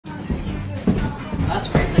that's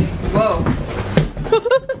crazy. Whoa.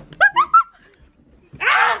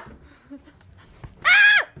 Ah!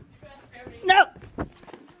 Ah! No.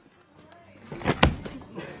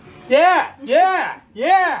 Yeah, yeah,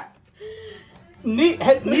 yeah. Knee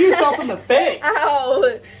yourself in the face.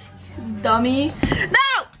 Ow. Dummy.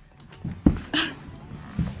 No!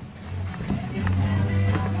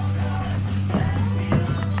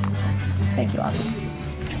 Thank you, Avi.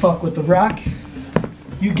 Fuck with the rock,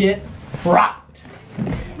 you get rocked.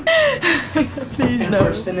 Please And no.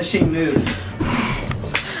 first finishing move.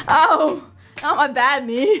 Ow! Not my bad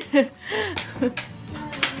knee.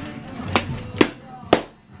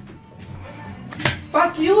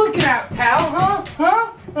 Fuck you looking at, pal, huh?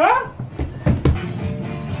 Huh? Huh?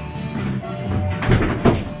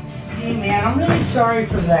 Hey man, I'm really sorry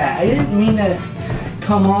for that. I didn't mean to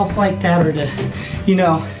come off like that or to, you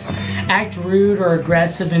know, act rude or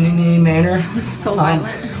aggressive in any manner. That was so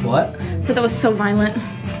violent. What? So that was so violent.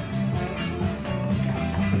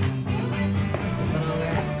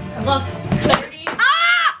 I lost 30.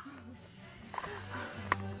 Ah!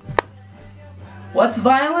 What's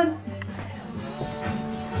violent?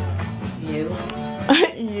 You.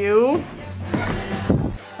 You?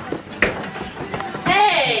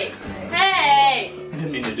 Hey! Hey! I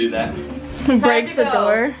didn't mean to do that. Breaks the go.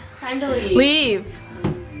 door. Time to leave. Leave.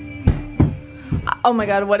 Oh my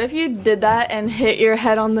god, what if you did that and hit your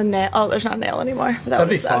head on the nail? Oh, there's not a nail anymore. That That'd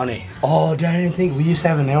be would've sucked. funny. Oh, dude, I didn't think we used to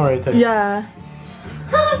have a nail right there. Yeah.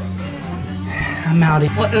 I'm out of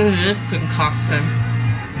What is this concoction?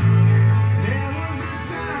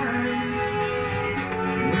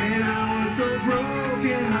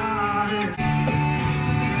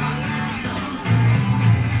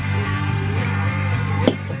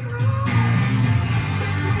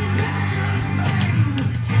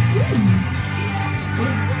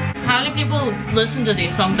 How do people listen to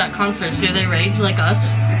these songs at concerts? Do they rage like us?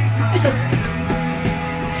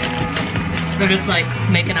 They're just like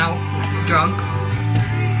making out drunk.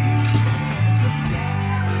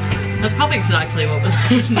 That's probably exactly what was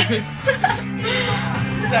happening.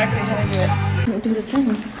 Exactly how I do it. Don't do the thing.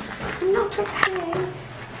 I'm not prepared.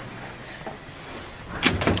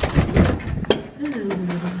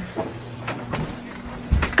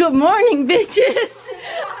 Good morning, bitches.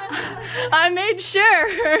 I made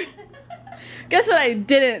sure. Guess what I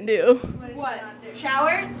didn't do? What?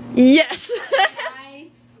 Showered? Yes.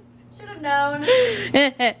 Nice. Should have known.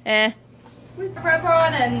 Eh. With the rub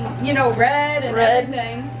on and, you know, red and Red.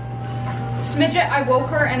 everything. Smidget, I woke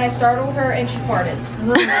her and I startled her and she farted.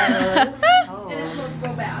 Oh. It is going to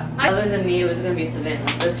go bad. Other than me, it was gonna be Savannah.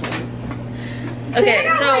 This one. Okay,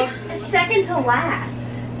 so a second to last.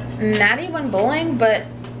 Maddie won bowling, but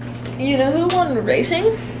you know who won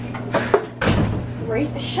racing?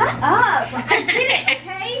 Race? Shut up! I did it,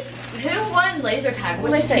 okay? Who won laser tag?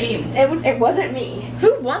 Which Listen, team? it wasn't me.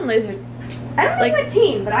 Who won laser? I don't know Like- what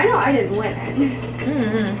team, but I know I didn't win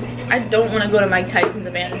it. I don't want to go to Mike Tyson's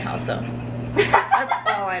abandoned house though. That's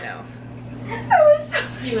all I know. I was so...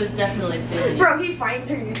 He was definitely feeling it. Bro, he finds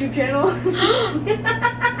her YouTube channel.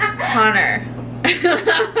 Connor.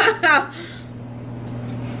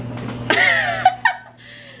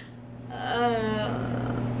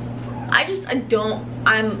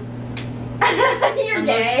 I'm You're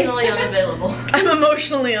gay. Emotionally unavailable. I'm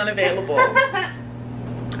emotionally unavailable.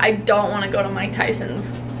 I don't want to go to Mike Tyson's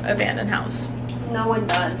abandoned house. No one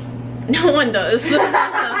does. No one does.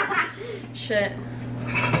 Shit.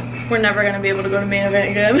 We're never gonna be able to go to main event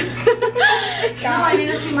again. No, I need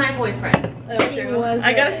to see my boyfriend. Oh, true.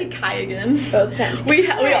 I gotta see Kai again. Both times. We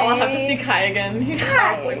all have to see Kai again. He's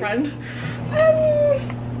Kai. our boyfriend.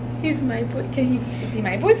 He's my boy. Is he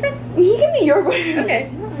my boyfriend? He can be your boyfriend. Okay.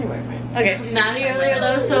 He's not my boyfriend. Okay. Maddie earlier,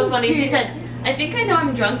 that was so funny. She said, I think I know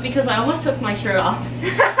I'm drunk because I almost took my shirt off.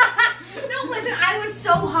 No, listen, I was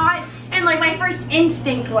so hot, and like my first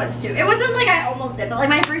instinct was to. It wasn't like I almost did, but like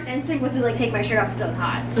my first instinct was to like take my shirt off because I was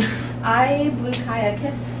hot. I blew Kai a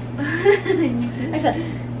kiss. I said,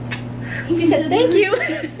 he said, thank you.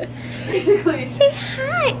 Basically, say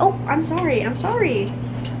hi. Oh, I'm sorry. I'm sorry.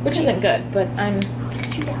 Which isn't good, but I'm.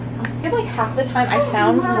 I feel like half the time I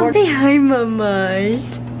sound more. Say hi,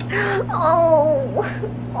 mamas. Oh,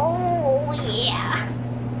 yeah.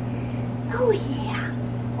 Oh yeah.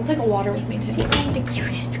 I'll take a water with me too. See, I'm the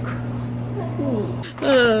cutest girl.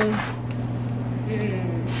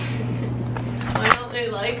 Why don't they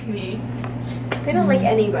like me? They don't like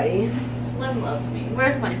anybody. Slim loves me.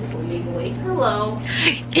 Where's my Slimmy boy? Hello.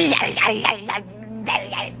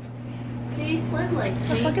 Hey, Slim likes What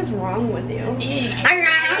the me. fuck is wrong with you?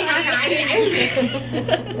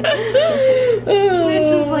 Switch Switch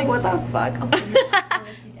is like, what the fuck?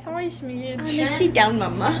 Sorry, Smidge. Sit down,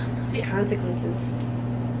 Mama. Consequences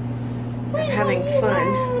of having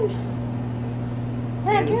fun.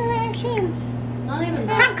 Have your actions. Not even Have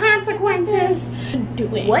that. consequences.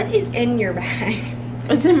 Do it. What is in your bag?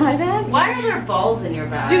 What's in my bag? Why are there balls in your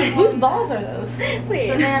bag? Dude, whose balls are those? Wait.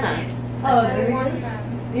 Savannah's. Oh,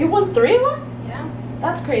 you won 3 of them? Yeah,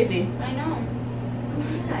 That's crazy. I know.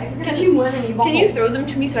 Can you win any balls? Can you throw them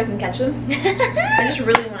to me so I can catch them? I just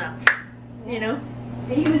really wanna, you know?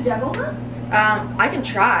 Are you gonna juggle them? I can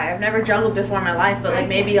try. I've never juggled before in my life, but like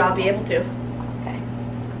maybe I'll be able to. Okay.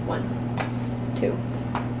 1, 2,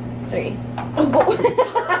 3.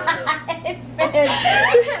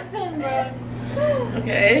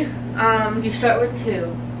 Okay. You start with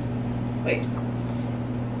 2. Wait.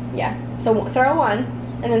 Yeah. So throw one,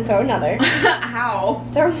 and then throw another. How?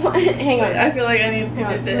 Throw one. Hang on. I feel like I need Hang to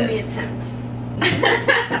on. do Let me this. attempt.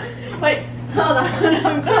 Wait, hold on.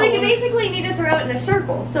 I'm So like you going. basically need to throw it in a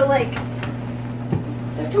circle. So like,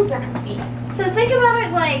 They're too bouncy. so think about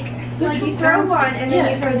it like too you throw bouncy. one and then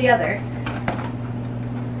Yeah. you throw the other.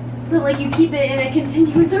 But like you keep it in a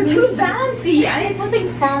continuous. They're too motion. bouncy. I need something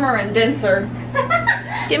firmer and denser.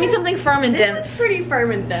 Give me something firm and This dense. one's pretty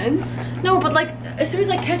firm and dense. No, but like as soon as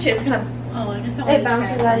I catch it, it's gonna. Oh, I guess that one It is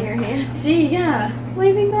bounces bad. out of your hand. See, yeah. What do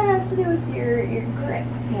you think that has to do with your grip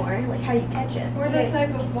more? Like how you catch it? Or the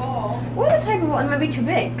type of ball. Or the type of ball. It might be too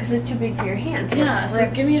big because it's too big for your hand. for Yeah. So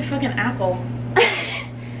grip. give me a fucking apple.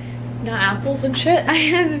 Got apples and shit. I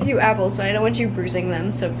have a few apples, but I don't want you bruising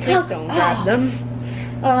them, so please don't grab them.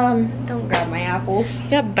 Don't grab my apples. You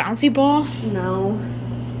got a bouncy ball? No.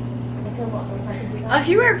 If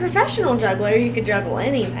you were a professional juggler, you could juggle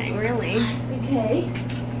anything, really. Okay.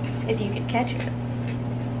 If you could catch it.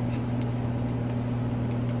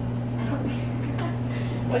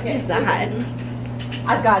 What is that?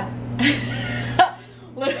 I've got.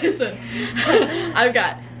 Listen. I've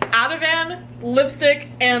got Ativan, lipstick,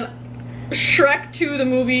 and Shrek 2 the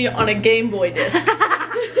movie on a Game Boy disc.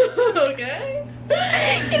 Okay?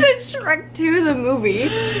 He said Shrek 2 the movie.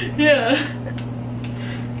 Yeah.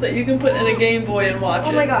 That you can put in a Game Boy and watch it.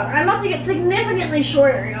 Oh my god, I'm about to get significantly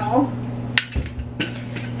shorter, y'all.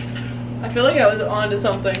 I feel like I was onto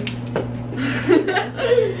something.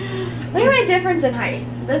 Look at my difference in height.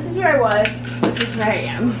 This is where I was. This is where I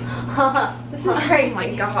am. This is crazy. Oh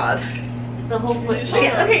my god. It's a whole foot.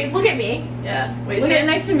 Okay, look at me. Yeah. Wait, Look sit at-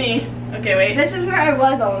 next to me. Okay, wait. This is where I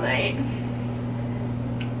was all night.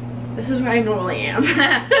 This is where I normally am.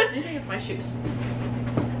 Let me take off my shoes.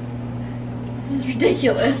 This is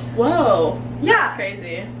ridiculous. Whoa. Yeah.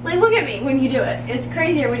 Crazy. Like, look at me when you do it. It's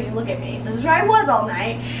crazier when you look at me. This is where I was all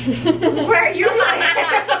night. This is where you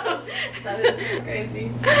That is crazy.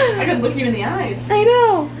 I could look you in the eyes. I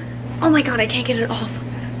know. Oh my god, I can't get it off.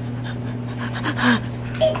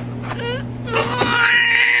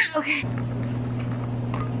 Okay.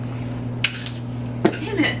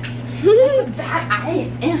 Damn it.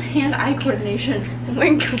 Bad hand-eye coordination. I'm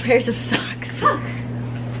wearing 2 pairs of socks. Fuck.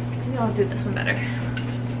 Maybe I'll do this one better.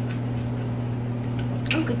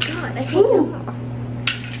 Oh good god, I can't Ooh.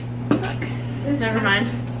 get it off. Never mind.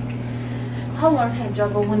 I'll learn how to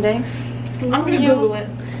juggle one day. I'm gonna You- Google it.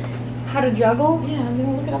 How to juggle? Yeah, I'm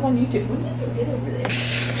gonna look it up on YouTube. What did you get over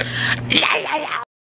there?